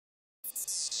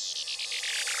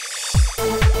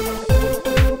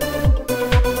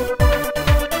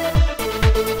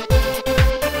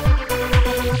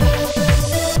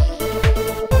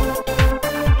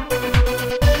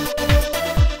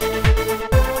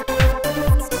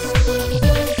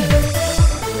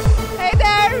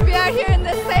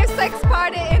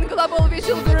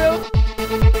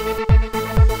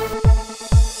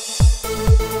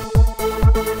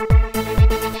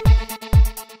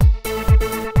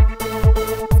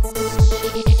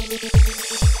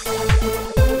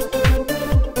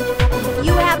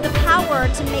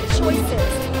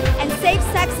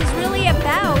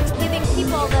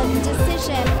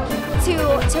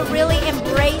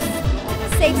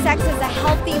sex is a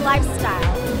healthy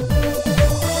lifestyle.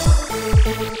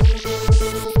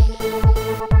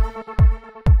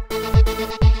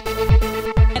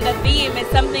 And the theme is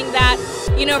something that,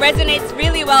 resonates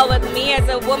really well with me as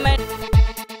a woman.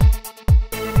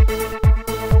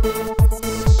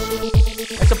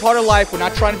 It's a part of life. We're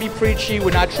not trying to be preachy.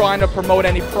 We're not trying to promote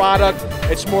any product.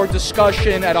 It's more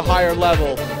discussion at a higher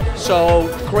level. So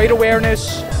create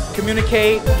awareness,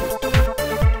 communicate.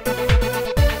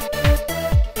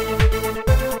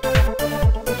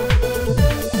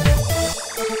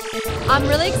 I'm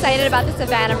really excited about this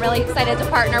event. I'm really excited to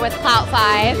partner with Clout,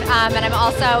 and I'm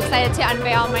also excited to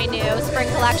unveil my new spring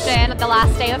collection the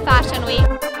last day of Fashion Week.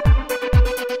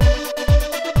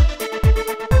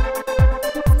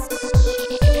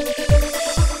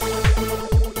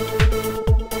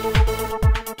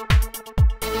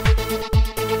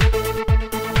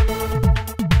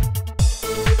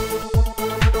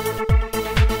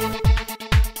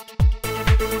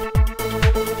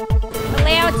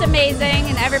 It's amazing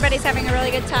and everybody's having a really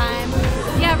good time.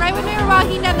 Yeah, right when we were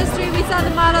walking down the street we saw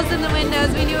the models in the windows.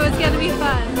 We knew it was going to be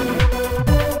fun.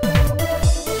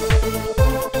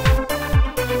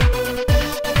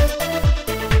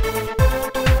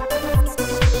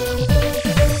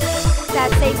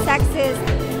 That safe sex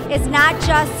is not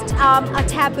just a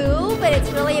taboo, but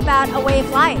it's really about a way of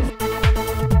life.